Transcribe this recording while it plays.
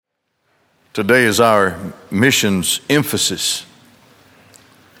Today is our missions emphasis.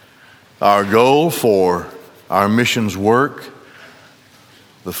 Our goal for our missions work,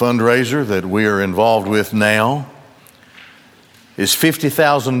 the fundraiser that we are involved with now, is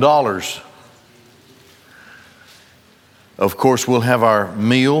 $50,000. Of course, we'll have our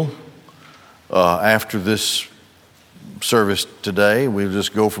meal after this service today. We'll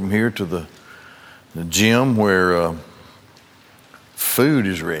just go from here to the gym where food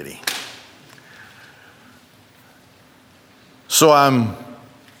is ready. So I'm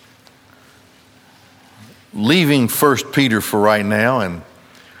leaving 1 Peter for right now and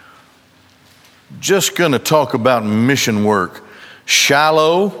just going to talk about mission work,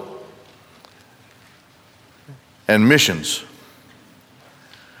 Shiloh and missions.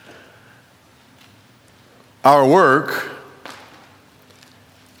 Our work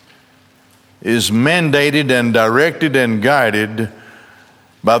is mandated and directed and guided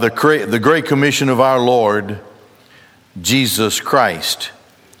by the Great Commission of our Lord Jesus Christ.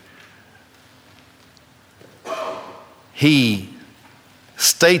 He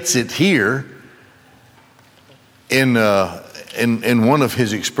states it here in one of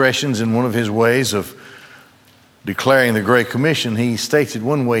his expressions, in one of his ways of declaring the Great Commission. He states it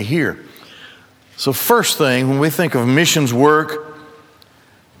one way here. So first thing, when we think of missions work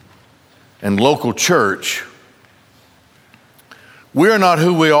and local church, we are not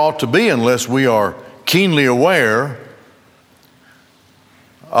who we ought to be unless we are keenly aware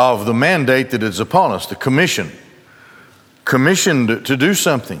of the mandate that is upon us, the commissioned to do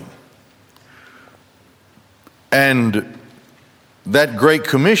something. And that Great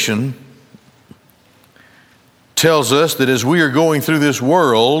Commission tells us that as we are going through this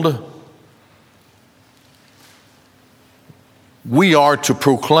world, we are to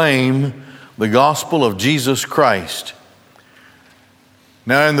proclaim the gospel of Jesus Christ.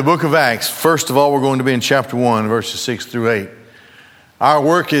 Now in the book of Acts, first of all, we're going to be in chapter 1, verses 6 through 8. Our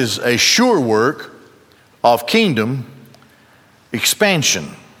work is a sure work of kingdom expansion.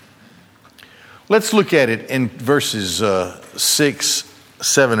 Let's look at it in verses 6,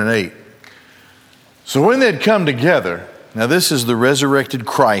 7, and 8. So when they'd come together, now this is the resurrected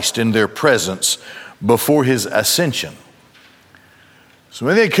Christ in their presence before his ascension. So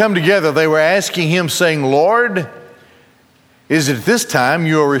when they'd come together, they were asking him, saying, Lord, is it this time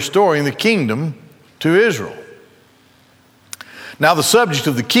you are restoring the kingdom to Israel? Now the subject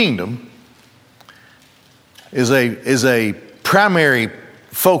of the kingdom is a primary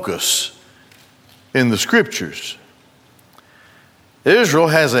focus in the scriptures. Israel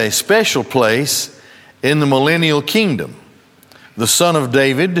has a special place in the millennial kingdom. The Son of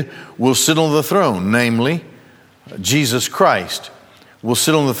David will sit on the throne, namely Jesus Christ will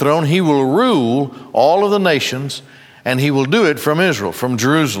sit on the throne. He will rule all of the nations, and he will do it from Israel, from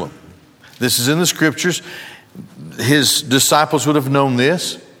Jerusalem. This is in the scriptures. His disciples would have known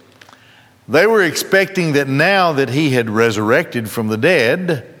this. They were expecting that now that he had resurrected from the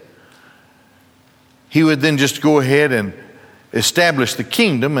dead, he would then just go ahead and establish the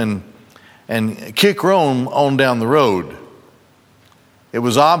kingdom and kick Rome on down the road. It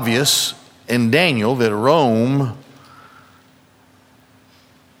was obvious in Daniel that Rome,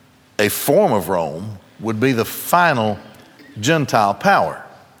 a form of Rome, would be the final Gentile power.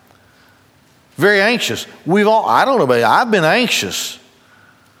 Very anxious. I don't know about you, I've been anxious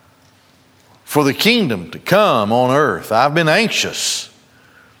for the kingdom to come on earth. I've been anxious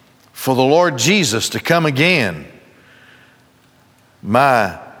for the Lord Jesus to come again.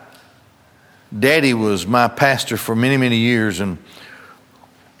 My daddy was my pastor for many, many years, and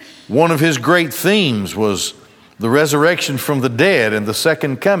one of his great themes was the resurrection from the dead and the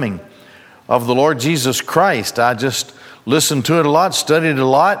second coming of the Lord Jesus Christ. I just listened to it a lot, studied it a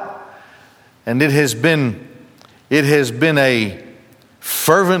lot, and it has been a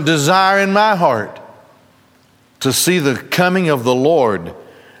fervent desire in my heart to see the coming of the Lord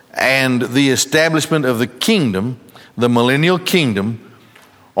and the establishment of the kingdom, the millennial kingdom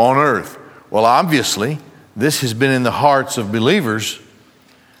on earth. Well, obviously, this has been in the hearts of believers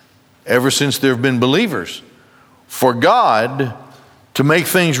ever since there have been believers. For God to make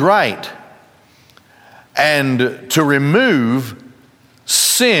things right and to remove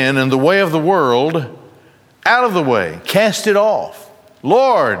sin and the way of the world out of the way, cast it off.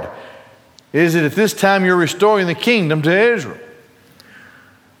 Lord, is it at this time you're restoring the kingdom to Israel?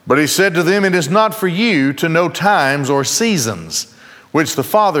 But he said to them, it is not for you to know times or seasons which the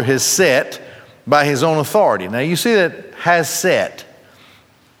Father has set by his own authority. Now you see that has set.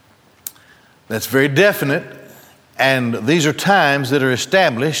 That's very definite, and these are times that are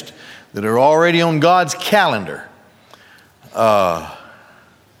established, that are already on God's calendar.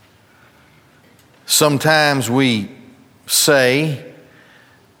 Sometimes we say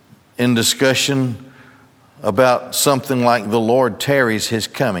in discussion about something like the Lord tarries his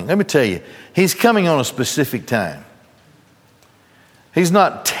coming. Let me tell you, he's coming on a specific time. He's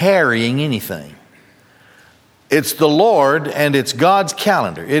not tarrying anything. It's the Lord and it's God's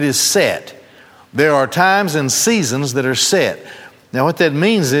calendar. It is set. There are times and seasons that are set. Now what that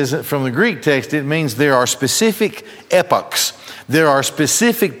means is that from the Greek text, it means there are specific epochs. There are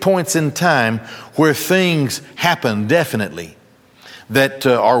specific points in time where things happen definitely, that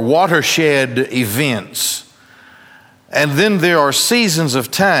are watershed events. And then there are seasons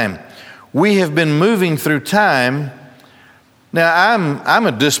of time. We have been moving through time. Now I'm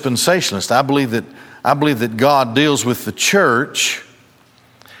a dispensationalist. I believe that God deals with the church,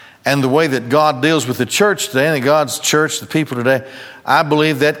 and the way that God deals with the church today, and God's church, the people today, I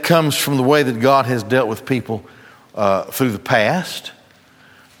believe that comes from the way that God has dealt with people through the past.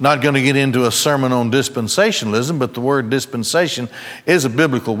 Not going to get into a sermon on dispensationalism, but the word dispensation is a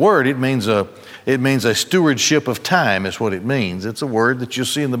biblical word. It means a stewardship of time is what it means. It's a word that you'll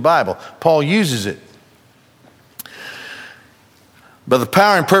see in the Bible. Paul uses it. By the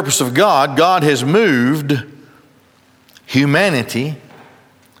power and purpose of God, God has moved humanity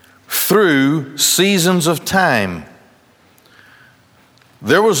through seasons of time.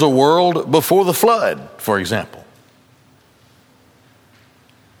 There was a world before the flood, for example.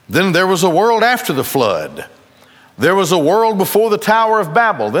 Then there was a world after the flood. There was a world before the Tower of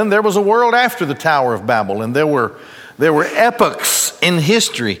Babel. Then there was a world after the Tower of Babel. And there were epochs in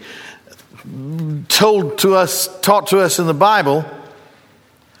history taught to us in the Bible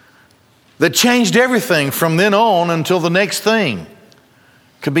that changed everything from then on until the next thing.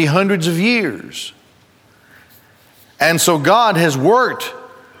 Could be hundreds of years. And so God has worked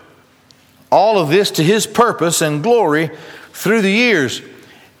all of this to his purpose and glory through the years.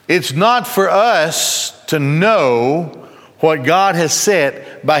 It's not for us to know what God has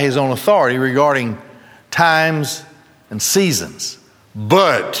set by his own authority regarding times and seasons.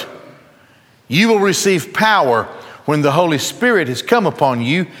 But you will receive power when the Holy Spirit has come upon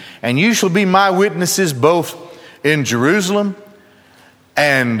you, and you shall be my witnesses both in Jerusalem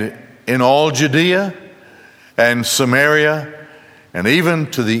and in all Judea and Samaria and even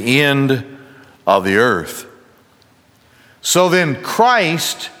to the end of the earth. So then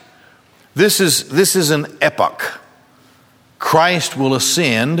Christ, this is an epoch. Christ will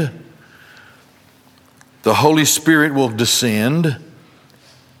ascend, the Holy Spirit will descend,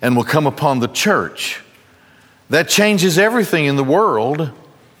 and will come upon the church. That changes everything in the world.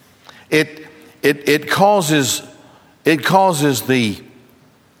 It causes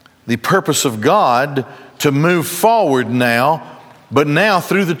the purpose of God to move forward now, but now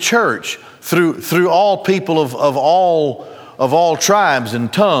through the church, through all people of all tribes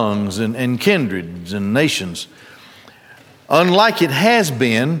and tongues and kindreds and nations. Unlike it has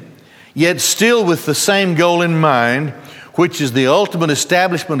been, yet still with the same goal in mind, which is the ultimate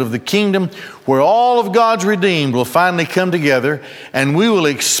establishment of the kingdom, where all of God's redeemed will finally come together, and we will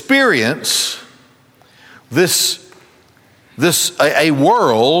experience a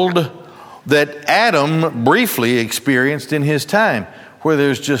world that Adam briefly experienced in his time, where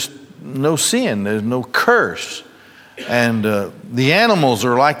there's just no sin, there's no curse, and the animals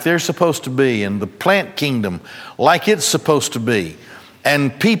are like they're supposed to be, and the plant kingdom like it's supposed to be,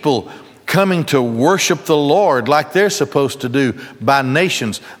 and people coming to worship the Lord like they're supposed to do by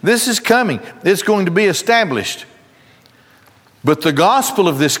nations. This is coming. It's going to be established. But the gospel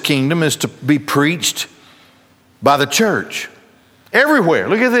of this kingdom is to be preached by the church. Everywhere.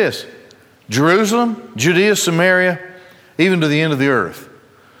 Look at this. Jerusalem, Judea, Samaria, even to the end of the earth.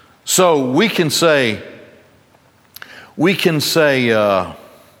 So we can say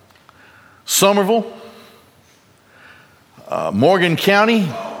Somerville, Morgan County,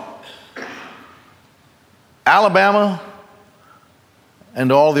 Alabama,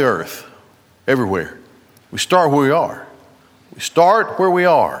 and all the earth, everywhere. We start where we are. We start where we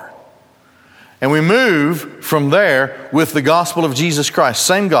are. And we move from there with the gospel of Jesus Christ.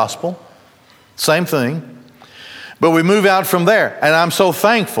 Same gospel, same thing. But we move out from there. And I'm so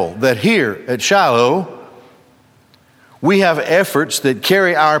thankful that here at Shiloh, we have efforts that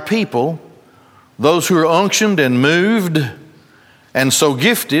carry our people, those who are unctioned and moved and so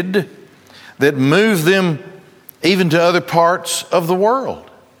gifted, that move them even to other parts of the world.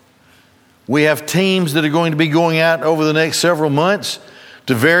 We have teams that are going to be going out over the next several months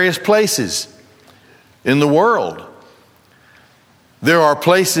to various places in the world. There are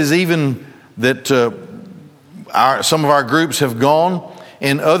places even that some of our groups have gone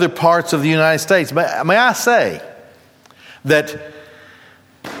in other parts of the United States. May I say that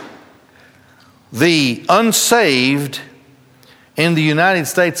the unsaved in the United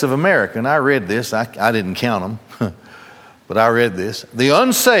States of America, and I read this, I didn't count them, but I read this. The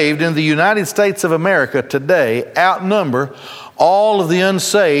unsaved in the United States of America today outnumber all of the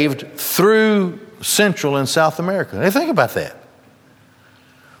unsaved through Central and South America. Now think about that.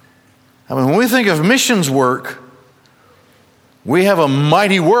 I mean, when we think of missions work, we have a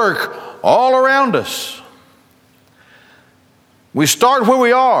mighty work all around us. We start where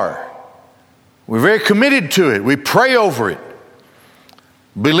we are. We're very committed to it. We pray over it,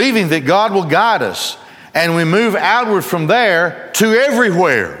 believing that God will guide us. And we move outward from there to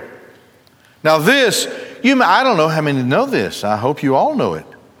everywhere. Now this, I don't know how many know this. I hope you all know it.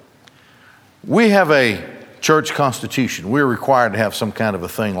 We have a church constitution. We're required to have some kind of a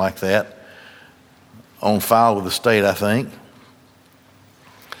thing like that on file with the state, I think.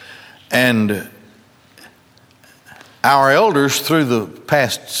 And our elders through the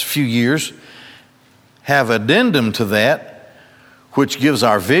past few years have addendum to that, which gives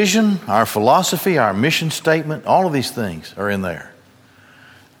our vision, our philosophy, our mission statement. All of these things are in there.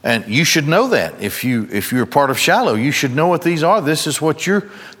 And you should know that. If you're part of Shiloh, you should know what these are. This is what you're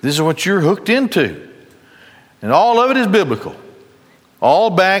hooked into. And all of it is biblical. All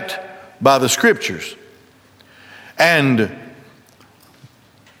backed by the Scriptures. And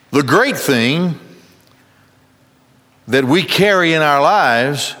the great thing that we carry in our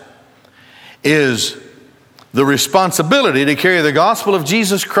lives is the responsibility to carry the gospel of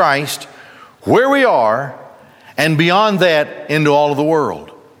Jesus Christ where we are and beyond that into all of the world.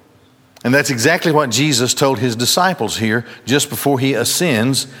 And that's exactly what Jesus told his disciples here just before he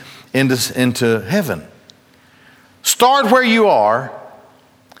ascends into heaven. Start where you are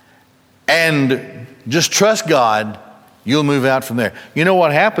and just trust God. You'll move out from there. You know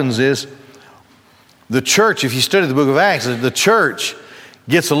what happens is the church, if you study the book of Acts, the church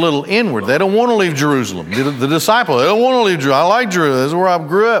gets a little inward. They don't want to leave Jerusalem. The disciples, they don't want to leave Jerusalem. I like Jerusalem. That's where I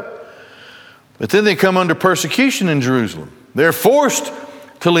grew up. But then they come under persecution in Jerusalem. They're forced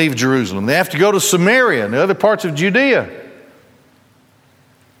to leave Jerusalem. They have to go to Samaria and the other parts of Judea.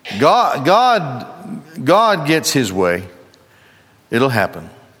 God gets his way. It'll happen.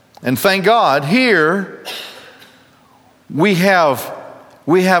 And thank God, here we have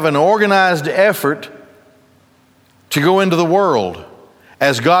an organized effort to go into the world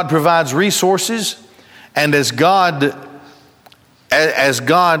as God provides resources and as God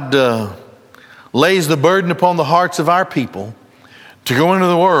lays the burden upon the hearts of our people to go into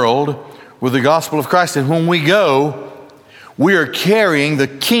the world with the gospel of Christ. And when we go, we are carrying the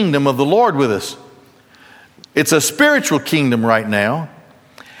kingdom of the Lord with us. It's a spiritual kingdom right now,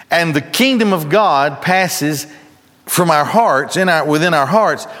 and the kingdom of God passes from our hearts, within our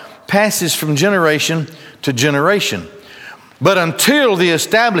hearts, passes from generation to generation. But until the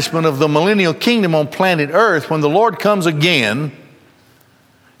establishment of the millennial kingdom on planet Earth, when the Lord comes again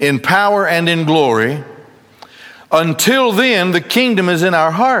in power and in glory, until then, the kingdom is in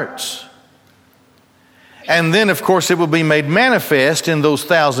our hearts. And then, of course, it will be made manifest in those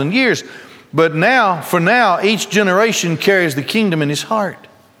 1,000 years. But for now, each generation carries the kingdom in his heart.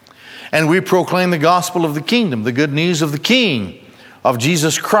 And we proclaim the gospel of the kingdom, the good news of the King, of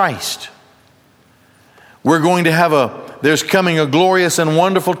Jesus Christ. We're going to there's coming a glorious and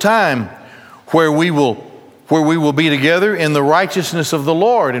wonderful time where we will be together in the righteousness of the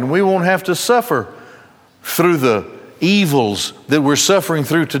Lord, and we won't have to suffer through the evils that we're suffering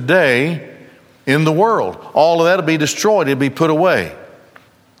through today in the world. All of that will be destroyed. It'll be put away.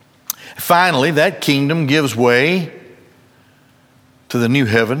 Finally, that kingdom gives way to the new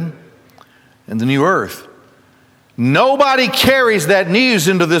heaven and the new earth. Nobody carries that news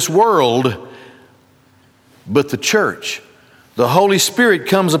into this world but the church. The Holy Spirit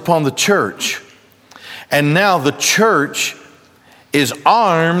comes upon the church. And now the church is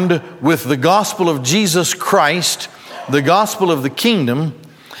armed with the gospel of Jesus Christ, the gospel of the kingdom,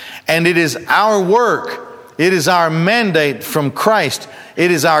 and it is our work, it is our mandate from Christ,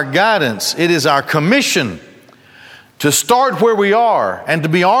 it is our guidance, it is our commission to start where we are and to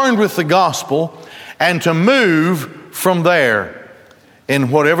be armed with the gospel and to move from there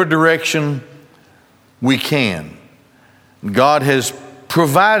in whatever direction we can. God has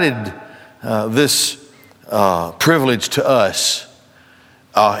provided this privilege to us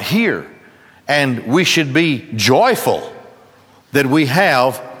here, and we should be joyful that we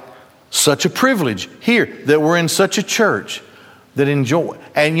have such a privilege here, that we're in such a church that enjoy.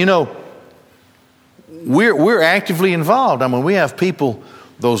 And you know, we're actively involved. I mean, we have people,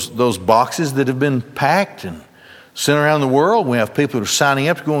 those boxes that have been packed and sent around the world. We have people that are signing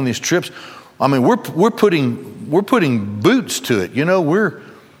up to go on these trips. I mean, we're putting boots to it. You know, we're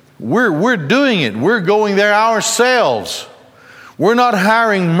We're doing it. We're going there ourselves. We're not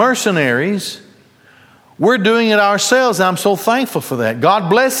hiring mercenaries. We're doing it ourselves. I'm so thankful for that. God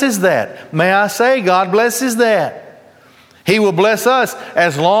blesses that. May I say, God blesses that. He will bless us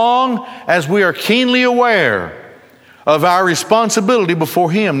as long as we are keenly aware of our responsibility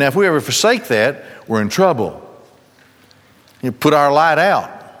before Him. Now, if we ever forsake that, we're in trouble. You put our light out.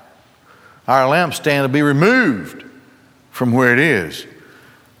 Our lampstand will be removed from where it is.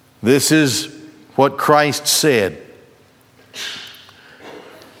 This is what Christ said.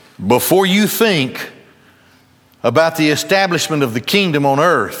 Before you think about the establishment of the kingdom on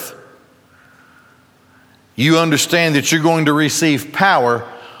earth, you understand that you're going to receive power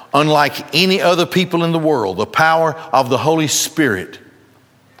unlike any other people in the world, the power of the Holy Spirit.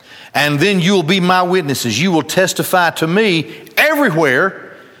 And then you will be my witnesses. You will testify to me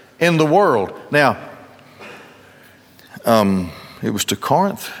everywhere in the world. Now, it was to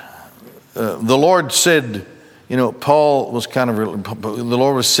Corinth. The Lord said, Paul was the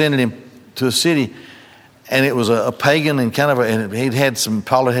Lord was sending him to a city, and it was a pagan and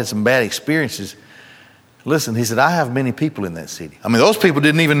Paul had some bad experiences. Listen, he said, I have many people in that city. I mean, those people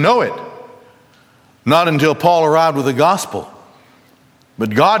didn't even know it. Not until Paul arrived with the gospel. But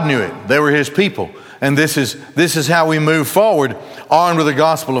God knew it. They were His people. And this is how we move forward, armed with the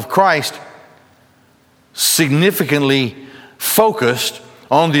gospel of Christ, significantly focused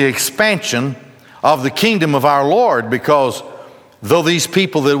on the expansion of the kingdom of our Lord. Because though these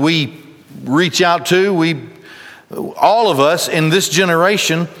people that we reach out to, all of us in this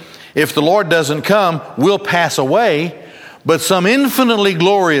generation, if the Lord doesn't come, we'll pass away. But some infinitely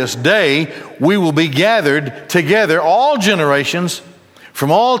glorious day, we will be gathered together, all generations,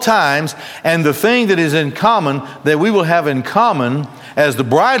 from all times. And the thing that is in common, that we will have in common as the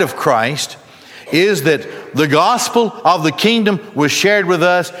bride of Christ, is that the gospel of the kingdom was shared with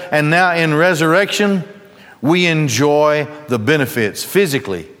us. And now in resurrection, we enjoy the benefits,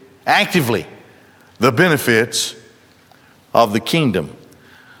 physically, actively, the benefits of the kingdom.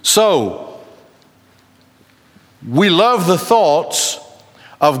 So, we love the thoughts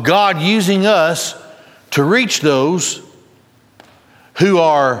of God using us to reach those who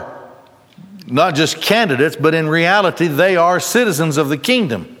are not just candidates, but in reality, they are citizens of the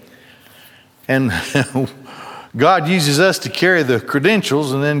kingdom. And God uses us to carry the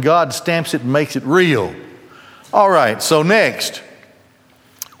credentials, and then God stamps it and makes it real. All right, so next,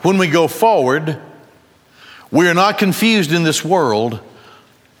 when we go forward, we are not confused in this world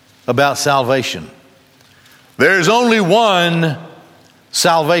about salvation. There's only one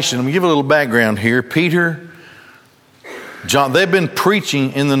salvation. Let me give a little background here. Peter, John, they've been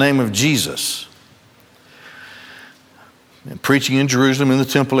preaching in the name of Jesus. And preaching in Jerusalem in the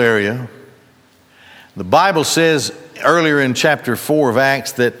temple area. The Bible says earlier in chapter 4 of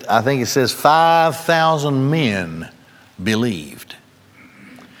Acts that I think it says 5,000 men believed.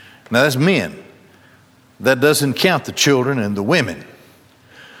 Now that's men. That doesn't count the children and the women.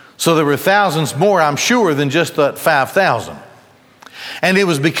 So there were thousands more, I'm sure, than just that 5,000. And it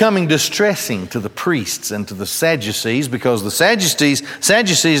was becoming distressing to the priests and to the Sadducees, because the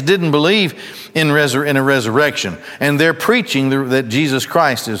Sadducees didn't believe in a resurrection. And they're preaching that Jesus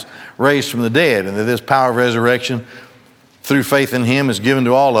Christ is raised from the dead, and that this power of resurrection through faith in Him is given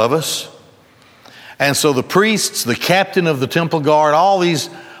to all of us. And so the priests, the captain of the temple guard, all these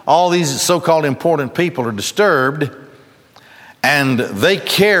so-called important people are disturbed, and they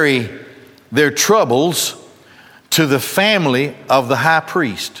carry their troubles to the family of the high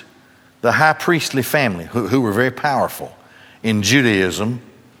priest, the high priestly family, who were very powerful in Judaism,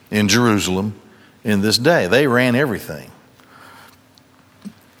 in Jerusalem, in this day. They ran everything.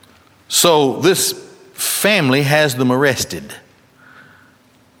 So this family has them arrested,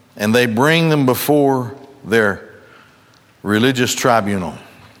 and they bring them before their religious tribunal.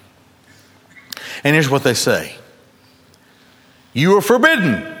 And here's what they say. You are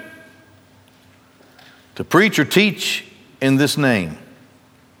forbidden to preach or teach in this name,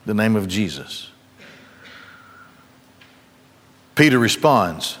 the name of Jesus. Peter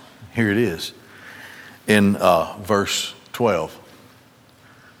responds, here it is, in verse 12.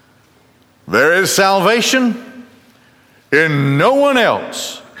 There is salvation in no one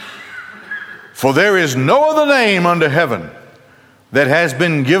else, for there is no other name under heaven that has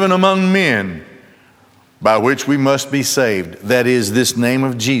been given among men by which we must be saved. That is, this name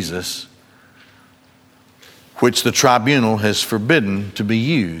of Jesus, which the tribunal has forbidden to be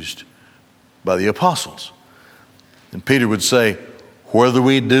used by the apostles. And Peter would say, whether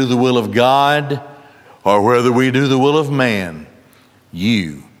we do the will of God or whether we do the will of man,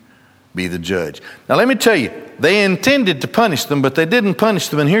 you be the judge. Now let me tell you, they intended to punish them, but they didn't punish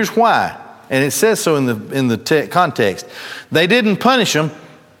them, and here's why. And it says so in the context. They didn't punish them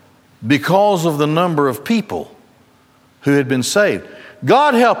because of the number of people who had been saved.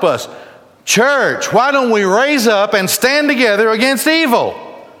 God help us. Church, why don't we raise up and stand together against evil?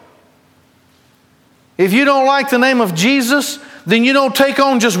 If you don't like the name of Jesus, then you don't take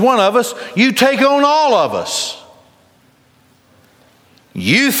on just one of us, you take on all of us.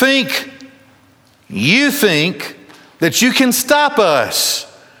 You think that you can stop us.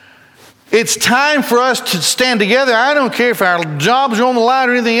 It's time for us to stand together. I don't care if our jobs are on the line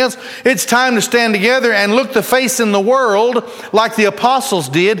or anything else. It's time to stand together and look the face in the world like the apostles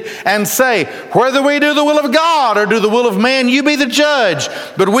did and say, whether we do the will of God or do the will of man, you be the judge.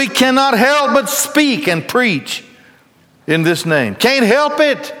 But we cannot help but speak and preach in this name. Can't help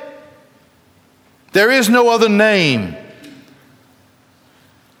it. There is no other name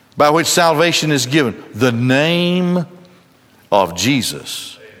by which salvation is given. The name of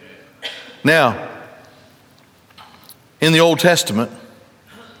Jesus. Now, in the Old Testament,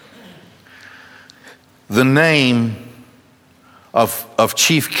 the name of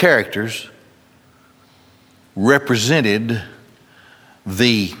chief characters represented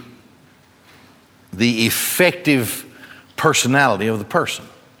the effective personality of the person.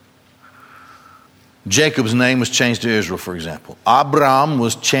 Jacob's name was changed to Israel, for example. Abram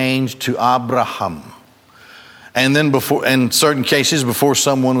was changed to Abraham. And then in certain cases, before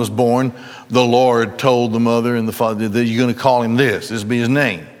someone was born, the Lord told the mother and the father that you're going to call him this. This will be his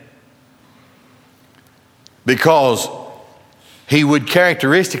name. Because he would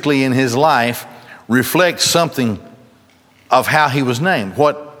characteristically in his life reflect something of how he was named.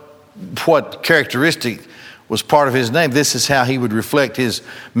 What characteristic was part of his name? This is how he would reflect his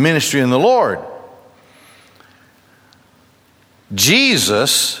ministry in the Lord.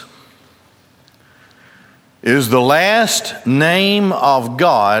 Jesus is the last name of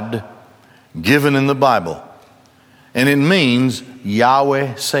God given in the Bible. And it means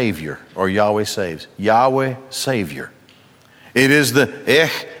Yahweh Savior, or Yahweh saves. Yahweh Savior. It is the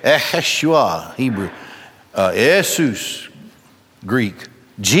Yeshua, Hebrew, Jesus, Greek,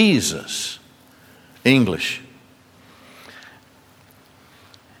 Jesus, English.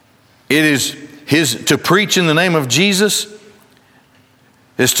 It is to preach in the name of Jesus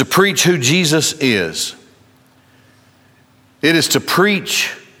is to preach who Jesus is. It is to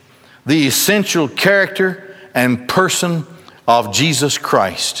preach the essential character and person of Jesus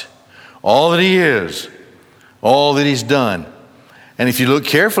Christ. All that He is, all that He's done. And if you look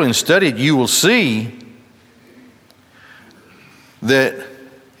carefully and study it, you will see that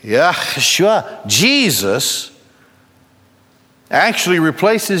Yahshua, Jesus, actually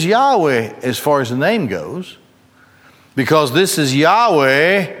replaces Yahweh as far as the name goes. Because this is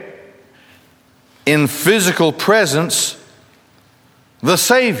Yahweh in physical presence, the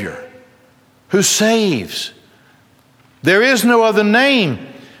Savior who saves. There is no other name.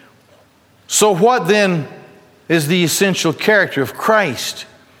 So what then is the essential character of Christ?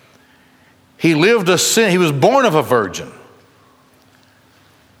 He was born of a virgin.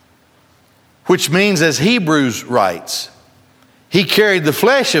 Which means, as Hebrews writes, He carried the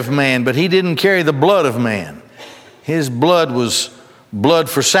flesh of man, but He didn't carry the blood of man. His blood was blood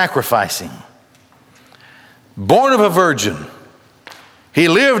for sacrificing. Born of a virgin. He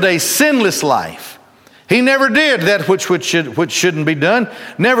lived a sinless life. He never did that which shouldn't be done.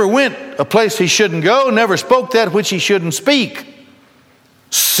 Never went a place he shouldn't go. Never spoke that which he shouldn't speak.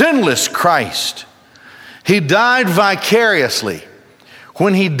 Sinless Christ. He died vicariously.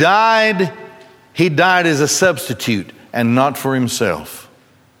 When He died as a substitute and not for Himself.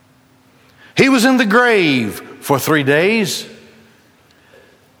 He was in the grave for 3 days.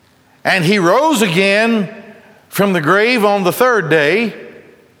 And He rose again from the grave on the third day.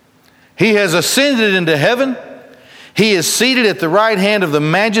 He has ascended into heaven. He is seated at the right hand of the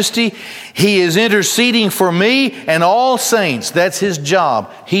Majesty. He is interceding for me and all saints. That's His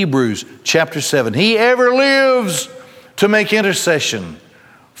job. Hebrews chapter 7. He ever lives to make intercession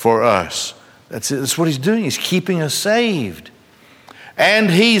for us. That's what He's doing. He's keeping us saved. And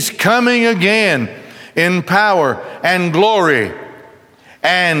He's coming again in power and glory.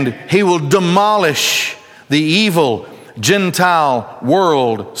 And He will demolish the evil Gentile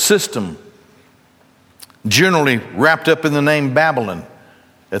world system, generally wrapped up in the name Babylon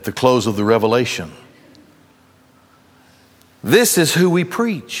at the close of the Revelation. This is who we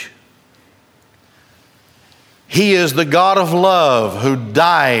preach. He is the God of love who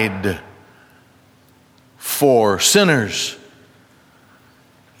died for sinners.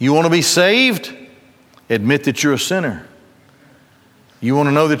 You want to be saved? Admit that you're a sinner. You want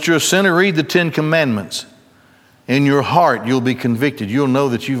to know that you're a sinner? Read the 10 Commandments. In your heart, you'll be convicted. You'll know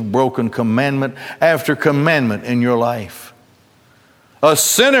that you've broken commandment after commandment in your life. A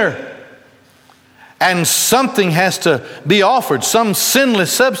sinner. And something has to be offered. Some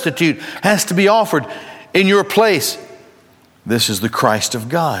sinless substitute has to be offered in your place. This is the Christ of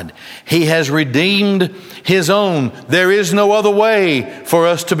God. He has redeemed His own. There is no other way for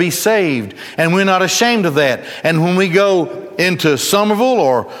us to be saved. And we're not ashamed of that. And when we go into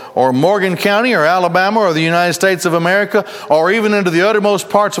Somerville or Morgan County or Alabama or the United States of America or even into the uttermost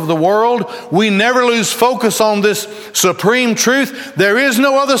parts of the world, we never lose focus on this supreme truth. There is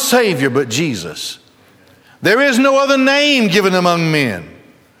no other Savior but Jesus. There is no other name given among men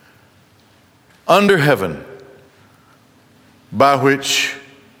under heaven by which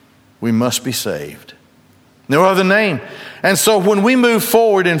we must be saved. No other name. And so when we move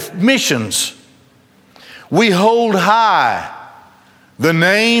forward in missions, we hold high the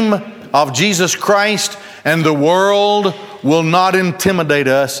name of Jesus Christ, and the world will not intimidate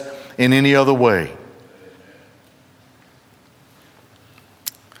us in any other way.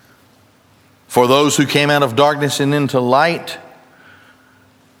 For those who came out of darkness and into light,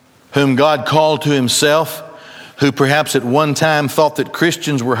 whom God called to Himself, who perhaps at one time thought that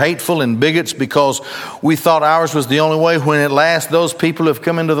Christians were hateful and bigots because we thought ours was the only way, when at last those people have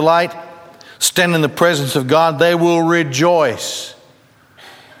come into the light, stand in the presence of God, they will rejoice,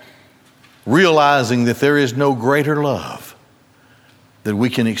 realizing that there is no greater love that we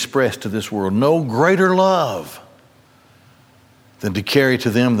can express to this world. No greater love than to carry to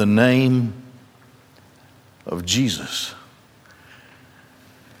them the name of Jesus.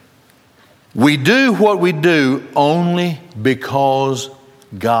 We do what we do only because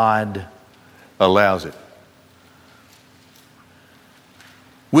God allows it.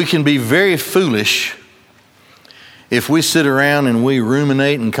 We can be very foolish if we sit around and we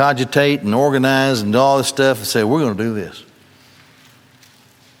ruminate and cogitate and organize and do all this stuff and say, we're going to do this.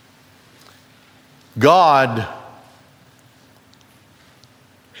 God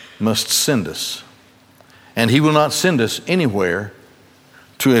must send us. And He will not send us anywhere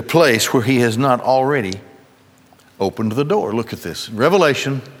to a place where He has not already opened the door. Look at this.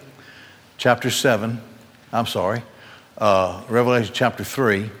 Revelation chapter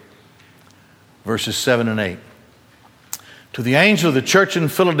 3, verses 7 and 8. To the angel of the church in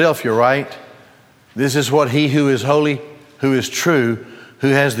Philadelphia write, this is what He who is holy, who is true, who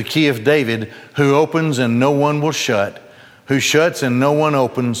has the key of David, who opens and no one will shut, who shuts and no one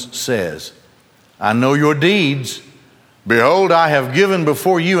opens, says, I know your deeds. Behold, I have given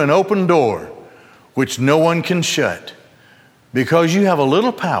before you an open door, which no one can shut, because you have a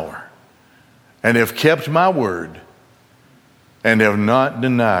little power, and have kept my word, and have not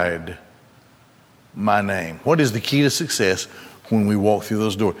denied my name. What is the key to success when we walk through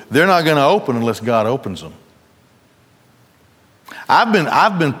those doors? They're not going to open unless God opens them.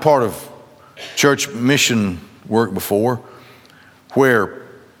 I've been part of church mission work before, where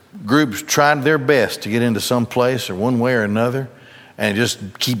groups tried their best to get into some place or one way or another, and just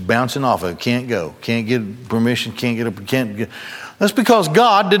keep bouncing off of it. Can't go. Can't get permission. Can't get up. Can't get. That's because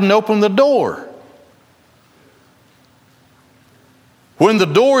God didn't open the door. When the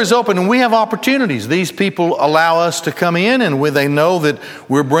door is open and we have opportunities, these people allow us to come in, and when they know that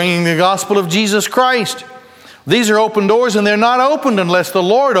we're bringing the gospel of Jesus Christ. These are open doors, and they're not opened unless the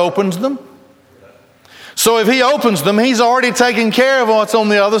Lord opens them. So if He opens them, He's already taken care of what's on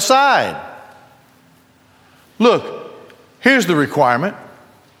the other side. Look, here's the requirement.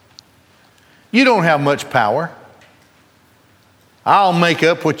 You don't have much power. I'll make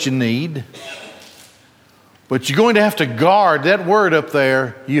up what you need. But you're going to have to guard. That word up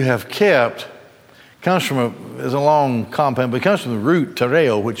there, you have kept, comes from is a long compound, but it comes from the root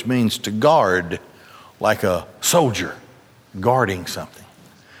tereo, which means to guard, like a soldier guarding something.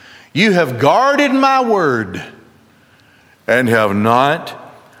 You have guarded my word and have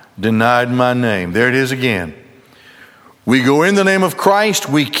not denied my name. There it is again. We go in the name of Christ,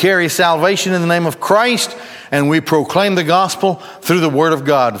 we carry salvation in the name of Christ, and we proclaim the gospel through the word of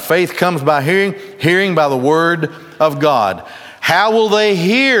God. Faith comes by hearing, hearing by the word of God. How will they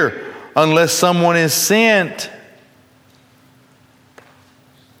hear unless someone is sent?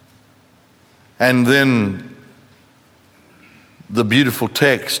 And then the beautiful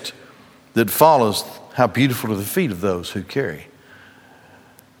text that follows, how beautiful are the feet of those who carry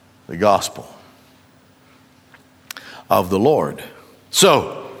the gospel of the Lord.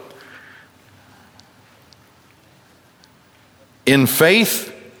 So, in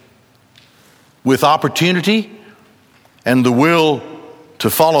faith, with opportunity and the will to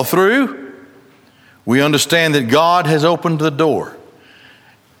follow through, we understand that God has opened the door.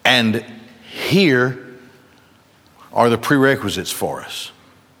 And here are the prerequisites for us.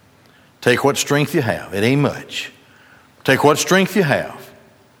 Take what strength you have. It ain't much. Take what strength you have.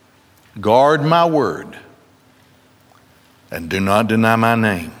 Guard my word. And do not deny my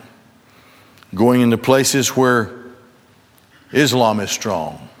name. Going into places where Islam is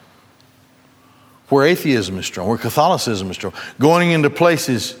strong, where atheism is strong, where Catholicism is strong. Going into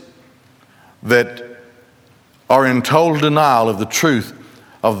places that are in total denial of the truth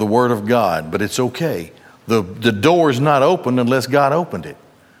of the Word of God. But it's okay. The door is not opened unless God opened it.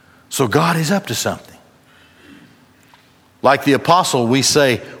 So God is up to something. Like the apostle, we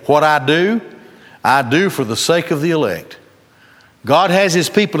say, what I do for the sake of the elect. God has His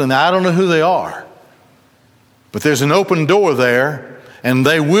people in there. I don't know who they are. But there's an open door there, and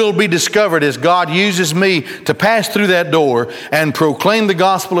they will be discovered as God uses me to pass through that door and proclaim the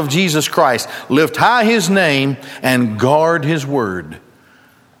gospel of Jesus Christ, lift high His name, and guard His word.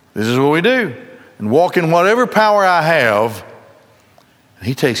 This is what we do. And walk in whatever power I have, and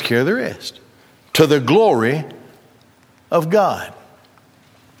He takes care of the rest. To the glory of God.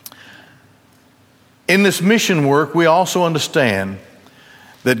 In this mission work, we also understand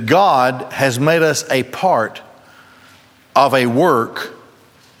that God has made us a part of a work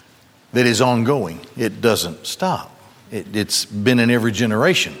that is ongoing. It doesn't stop. It's been in every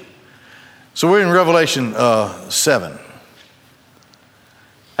generation. So we're in Revelation 7.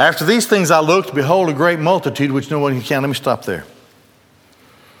 After these things I looked, behold, a great multitude which no one can count. Let me stop there.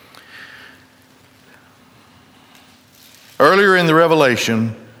 Earlier in the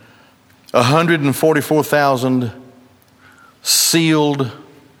Revelation, 144,000 sealed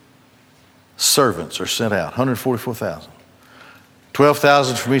servants are sent out. 144,000.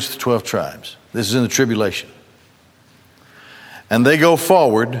 12,000 from each of the 12 tribes. This is in the tribulation. And they go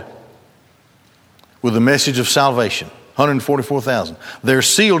forward with the message of salvation. 144,000. They're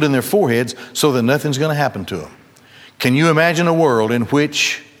sealed in their foreheads so that nothing's going to happen to them. Can you imagine a world in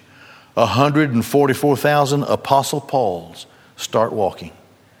which 144,000 Apostle Pauls start walking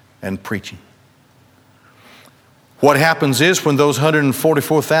and preaching? What happens is when those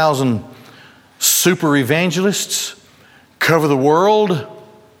 144,000 super evangelists cover the world,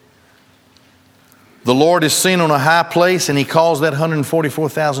 the Lord is seen on a high place and He calls that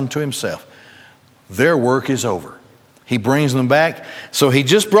 144,000 to Himself. Their work is over. He brings them back. So He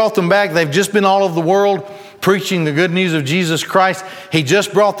just brought them back. They've just been all over the world preaching the good news of Jesus Christ. He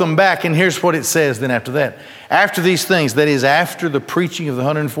just brought them back, and here's what it says then after that. After these things, that is after the preaching of the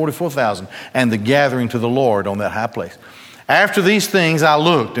 144,000 and the gathering to the Lord on that high place. After these things I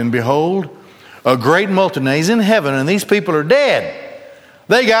looked, and behold, a great multitude. Now He's in heaven, and these people are dead.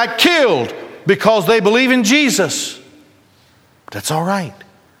 They got killed because they believe in Jesus. But that's all right.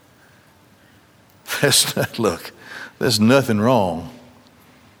 Look, there's nothing wrong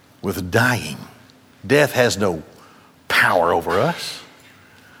with dying. Death has no power over us.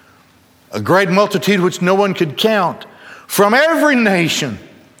 A great multitude which no one could count, from every nation,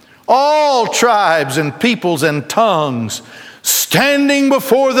 all tribes and peoples and tongues, standing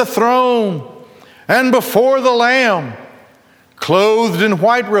before the throne and before the Lamb, clothed in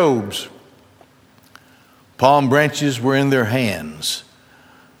white robes. Palm branches were in their hands.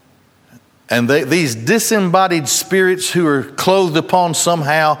 And these disembodied spirits who are clothed upon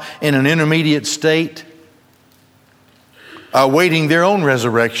somehow in an intermediate state, awaiting their own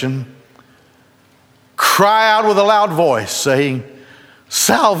resurrection, cry out with a loud voice, saying,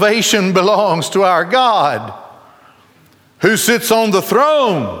 salvation belongs to our God, who sits on the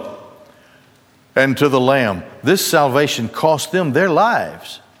throne, and to the Lamb. This salvation cost them their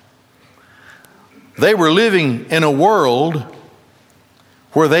lives. They were living in a world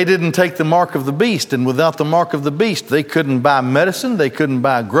where they didn't take the mark of the beast. And without the mark of the beast, they couldn't buy medicine. They couldn't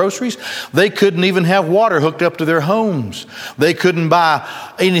buy groceries. They couldn't even have water hooked up to their homes. They couldn't buy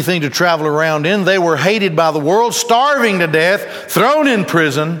anything to travel around in. They were hated by the world, starving to death, thrown in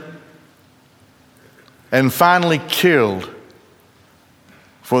prison, and finally killed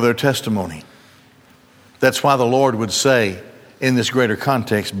for their testimony. That's why the Lord would say in this greater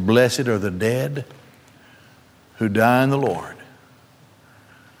context, blessed are the dead who die in the Lord.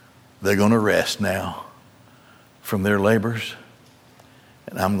 They're going to rest now from their labors,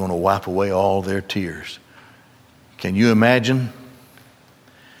 and I'm going to wipe away all their tears. Can you imagine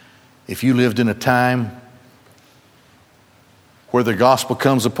if you lived in a time where the gospel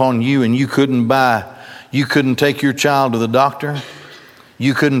comes upon you and you couldn't take your child to the doctor,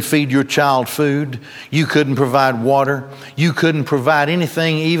 you couldn't feed your child food, you couldn't provide water, you couldn't provide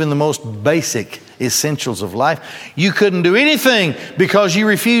anything, even the most basic essentials of life. You couldn't do anything because you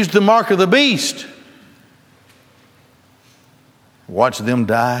refused the mark of the beast. watch them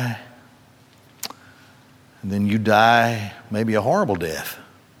die, and then you die maybe a horrible death.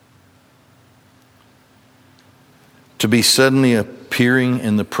 To be suddenly appearing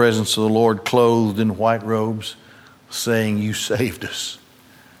in the presence of the Lord clothed in white robes, saying, you saved us.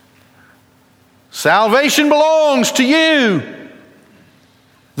 Salvation belongs to you.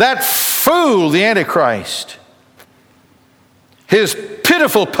 That fool, the Antichrist, his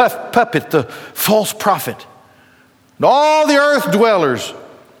pitiful puppet, the false prophet, and all the earth dwellers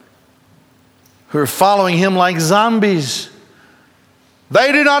who are following him like zombies.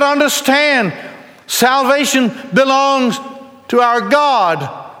 They do not understand. Salvation belongs to our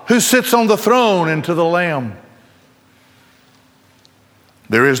God who sits on the throne and to the Lamb.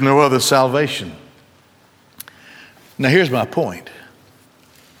 There is no other salvation. Now here's my point.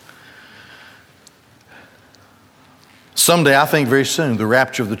 Someday, I think very soon, the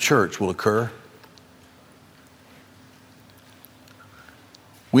rapture of the church will occur.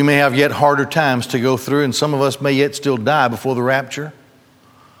 We may have yet harder times to go through, and some of us may yet still die before the rapture.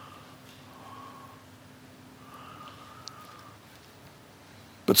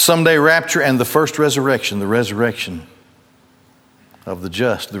 But someday, rapture and the first resurrection, the resurrection of the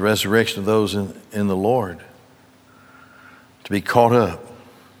just, the resurrection of those in the Lord, to be caught up.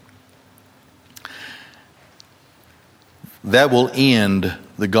 That will end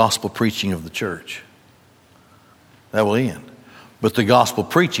the gospel preaching of the church. That will end. But the gospel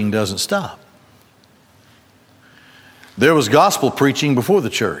preaching doesn't stop. There was gospel preaching before the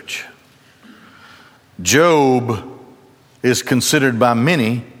church. Job is considered by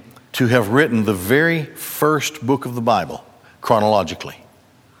many to have written the very first book of the Bible, chronologically.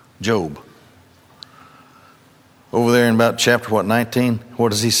 Job. Over there in about chapter 19, what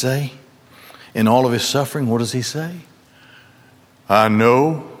does he say? In all of his suffering, what does he say? I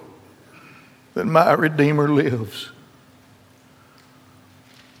know that my Redeemer lives.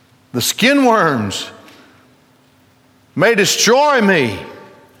 The skin worms may destroy me,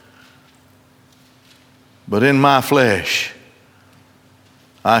 but in my flesh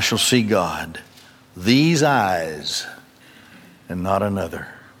I shall see God. These eyes and not another.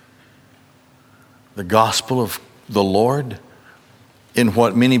 The gospel of the Lord, in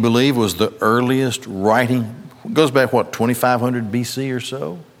what many believe was the earliest writing, goes back, 2500 BC or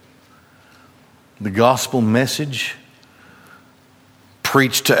so? The gospel message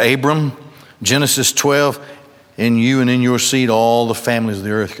preached to Abram, Genesis 12, in you and in your seed all the families of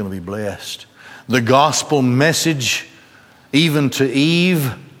the earth are going to be blessed. The gospel message even to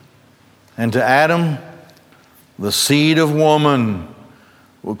Eve and to Adam, the seed of woman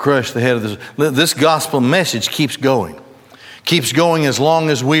will crush the head of this. This gospel message keeps going as long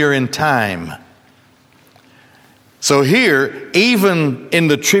as we are in time. So here, even in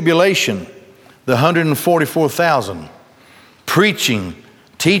the tribulation, the 144,000 preaching,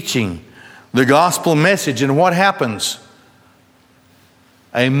 teaching the gospel message, and what happens?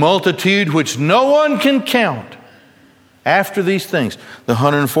 A multitude which no one can count after these things. The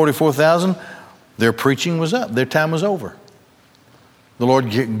 144,000, their preaching was up. Their time was over. The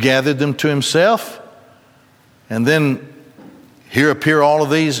Lord gathered them to himself, and then here appear all of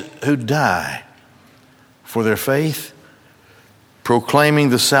these who die for their faith, proclaiming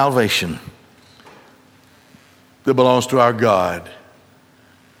the salvation that belongs to our God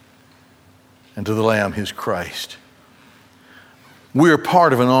and to the Lamb, his Christ. We are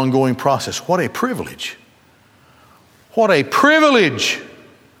part of an ongoing process. What a privilege. What a privilege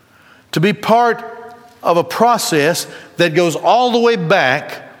to be part of a process that goes all the way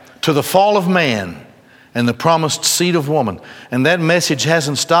back to the fall of man and the promised seed of woman. And that message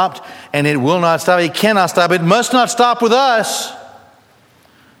hasn't stopped, and it will not stop. It cannot stop. It must not stop with us.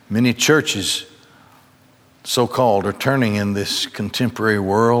 Many churches, so-called, are turning in this contemporary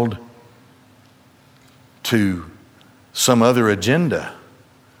world to some other agenda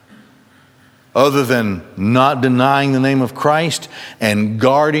other than not denying the name of Christ and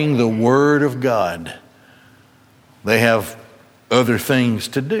guarding the Word of God. They have other things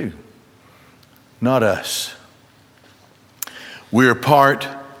to do. Not us. We're part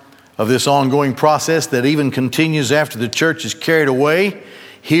of this ongoing process that even continues after the church is carried away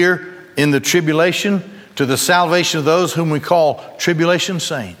here in the tribulation to the salvation of those whom we call tribulation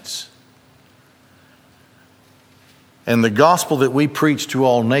saints. And the gospel that we preach to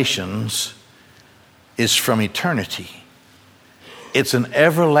all nations is from eternity. It's an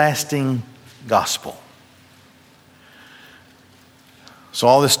everlasting gospel. So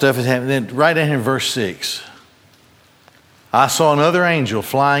all this stuff is happening. Then right down here in verse 6. I saw another angel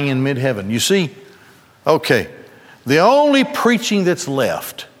flying in mid-heaven. You see, okay, the only preaching that's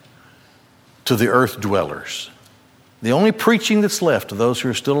left to the earth dwellers The only preaching that's left to those who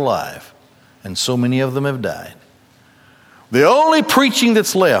are still alive, and so many of them have died. The only preaching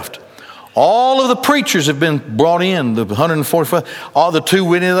that's left, all of the preachers have been brought in, the 145, all the two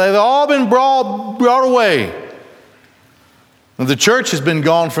witnesses, they've all been brought away. And the church has been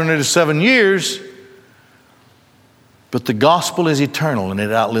gone for nearly 7 years, but the gospel is eternal and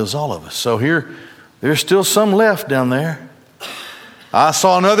it outlives all of us. So here, there's still some left down there. I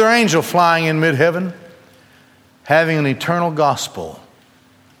saw another angel flying in mid-heaven, having an eternal gospel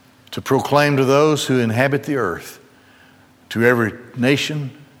to proclaim to those who inhabit the earth, to every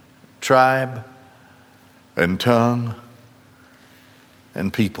nation, tribe, and tongue,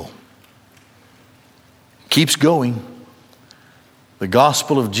 and people. Keeps going. The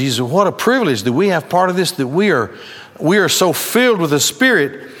gospel of Jesus. What a privilege that we have part of this, that we are so filled with the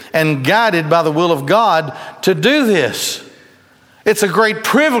Spirit and guided by the will of God to do this. It's a great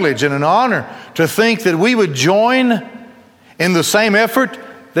privilege and an honor to think that we would join in the same effort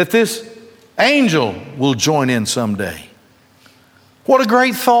that this angel will join in someday. What a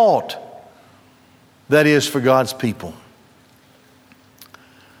great thought that is for God's people.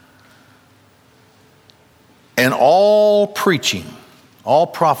 And all preaching, all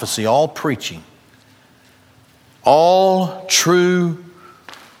prophecy, all preaching, all true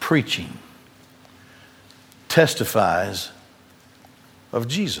preaching testifies of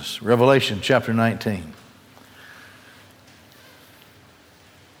Jesus. Revelation chapter 19.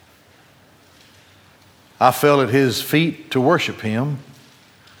 I fell at his feet to worship him.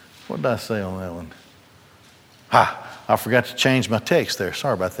 What did I say on that one? I forgot to change my text there.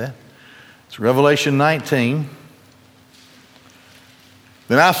 Sorry about that. It's Revelation 19.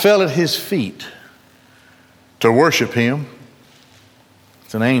 Then I fell at his feet to worship him.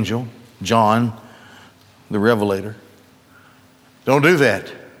 It's an angel, John, the Revelator. Don't do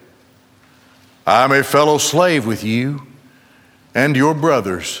that. I'm a fellow slave with you and your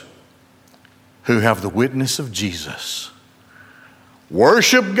brothers who have the witness of Jesus.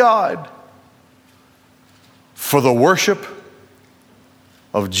 Worship God, for the worship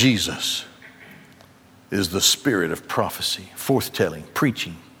of Jesus is the spirit of prophecy, forthtelling,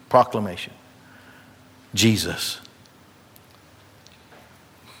 preaching, proclamation. Jesus.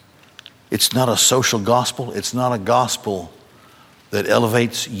 It's not a social gospel. It's not a gospel that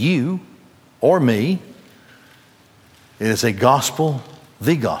elevates you or me. It is a gospel,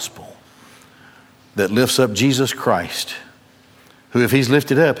 the gospel, that lifts up Jesus Christ, who, if he's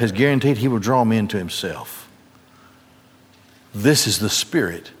lifted up, has guaranteed he will draw men to himself. This is the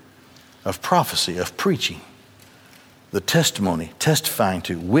spirit of prophecy, of preaching, the testimony, testifying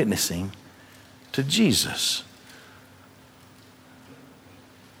to, witnessing to Jesus.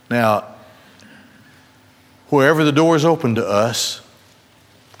 Now, wherever the door is open to us,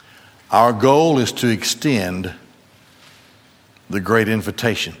 our goal is to extend the great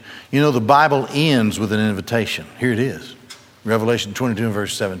invitation. You know, the Bible ends with an invitation. Here it is. Revelation 22 and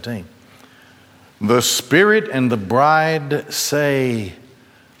verse 17. The Spirit and the bride say,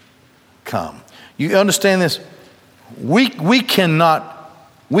 come. You understand this? We cannot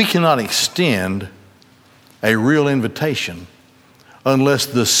extend a real invitation unless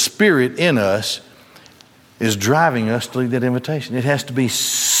the Spirit in us is driving us to lead that invitation. It has to be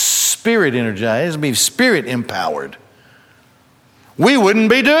Spirit energized. It has to be Spirit empowered. We wouldn't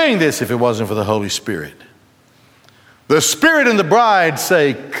be doing this if it wasn't for the Holy Spirit. The Spirit and the bride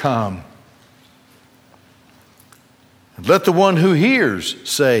say, come. Let the one who hears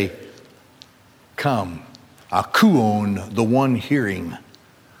say, come. Akuon, the one hearing.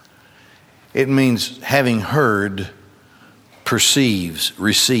 It means having heard, perceives,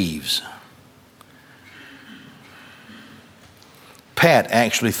 receives. Pat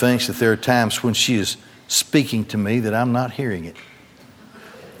actually thinks that there are times when she is speaking to me that I'm not hearing it.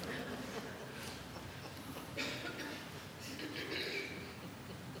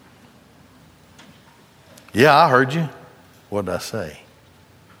 Yeah, I heard you. What did I say?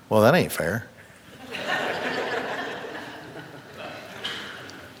 Well, that ain't fair.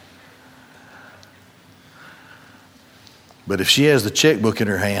 But if she has the checkbook in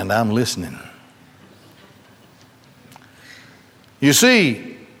her hand, I'm listening. You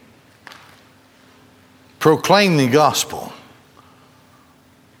see, proclaim the gospel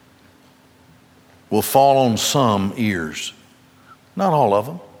will fall on some ears. Not all of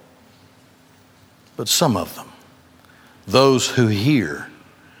them, but some of them. Those who hear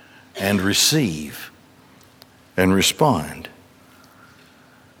and receive and respond.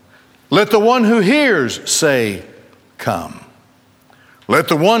 Let the one who hears say, come. Let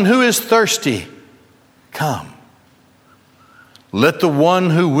the one who is thirsty come. Let the one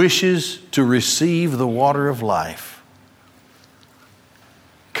who wishes to receive the water of life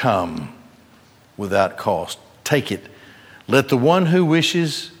come without cost. Take it. Let the one who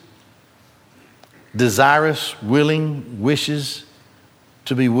wishes, desirous, willing, wishes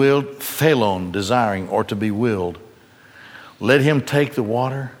to be willed, thelon, desiring or to be willed, let him take the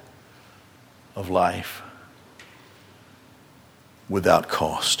water of life without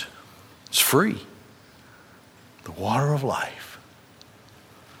cost. It's free. The water of life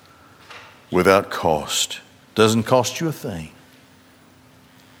without cost. Doesn't cost you a thing.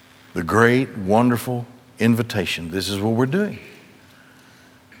 The great, wonderful invitation. This is what we're doing.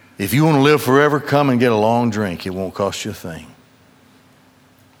 If you want to live forever, come and get a long drink. It won't cost you a thing.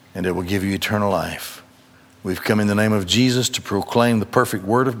 And it will give you eternal life. We've come in the name of Jesus to proclaim the perfect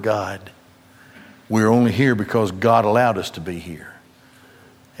word of God. We're only here because God allowed us to be here.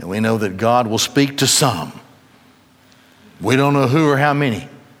 And we know that God will speak to some. We don't know who or how many.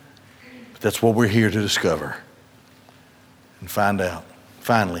 But that's what we're here to discover and find out.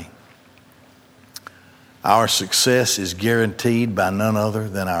 Finally, our success is guaranteed by none other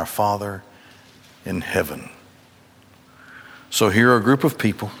than our Father in heaven. So here are a group of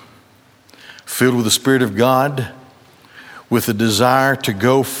people filled with the Spirit of God, with a desire to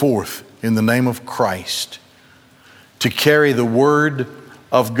go forth in the name of Christ, to carry the Word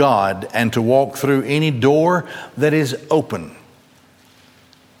of God and to walk through any door that is open.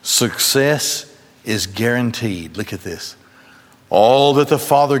 Success is guaranteed. Look at this. All that the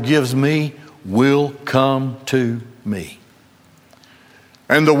Father gives me will come to me.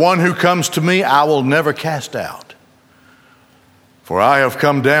 And the one who comes to me, I will never cast out. For I have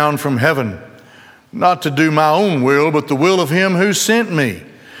come down from heaven, not to do my own will, but the will of him who sent me.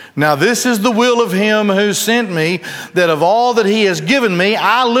 Now this is the will of him who sent me, that of all that he has given me,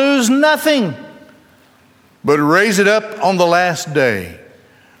 I lose nothing, but raise it up on the last day.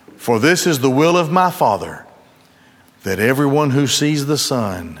 For this is the will of my Father, that everyone who sees the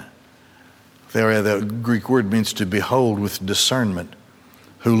Son, there the Greek word means to behold with discernment,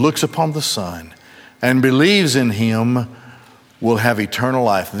 who looks upon the Son and believes in him will have eternal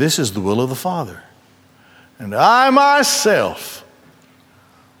life. This is the will of the Father. And I myself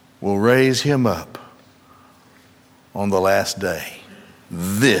will raise him up on the last day.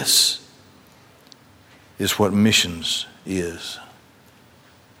 This is what missions is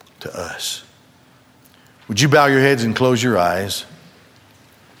to us. Would you bow your heads and close your eyes?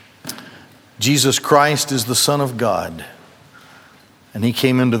 Jesus Christ is the Son of God, and he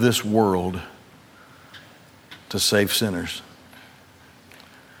came into this world to save sinners.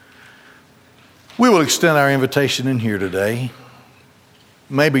 We will extend our invitation in here today.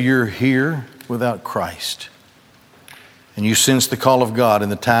 Maybe you're here without Christ, and you sense the call of God,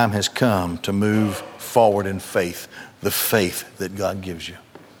 and the time has come to move forward in faith, the faith that God gives you.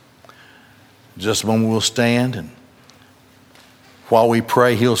 In just a moment we'll stand, and while we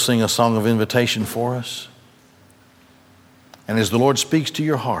pray, he'll sing a song of invitation for us. And as the Lord speaks to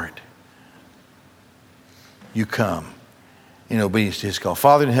your heart, you come in obedience to his call.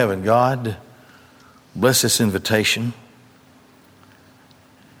 Father in heaven, God, bless this invitation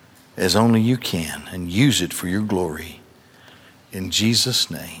as only you can, and use it for your glory. In Jesus'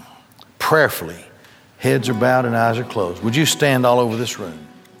 name. Prayerfully, heads are bowed and eyes are closed. Would you stand all over this room?